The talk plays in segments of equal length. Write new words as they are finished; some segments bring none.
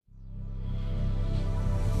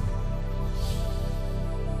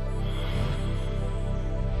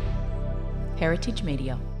Heritage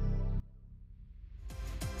Media.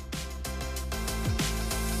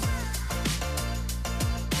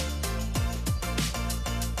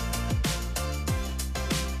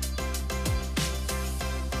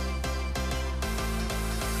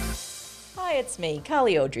 Hi, it's me,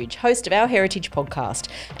 Carly Eldridge, host of Our Heritage podcast,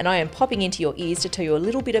 and I am popping into your ears to tell you a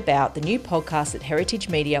little bit about the new podcast that Heritage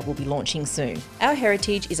Media will be launching soon. Our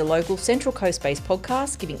Heritage is a local Central Coast-based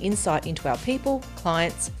podcast giving insight into our people,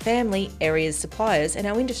 clients, family, areas, suppliers, and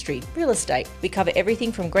our industry, real estate. We cover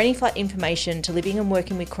everything from granny flat information to living and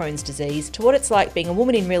working with Crohn's disease, to what it's like being a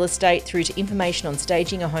woman in real estate, through to information on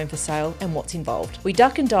staging a home for sale and what's involved. We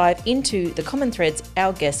duck and dive into the common threads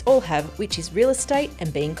our guests all have, which is real estate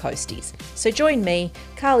and being coasties. So join me,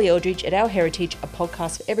 Carly Eldridge, at Our Heritage, a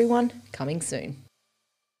podcast for everyone, coming soon.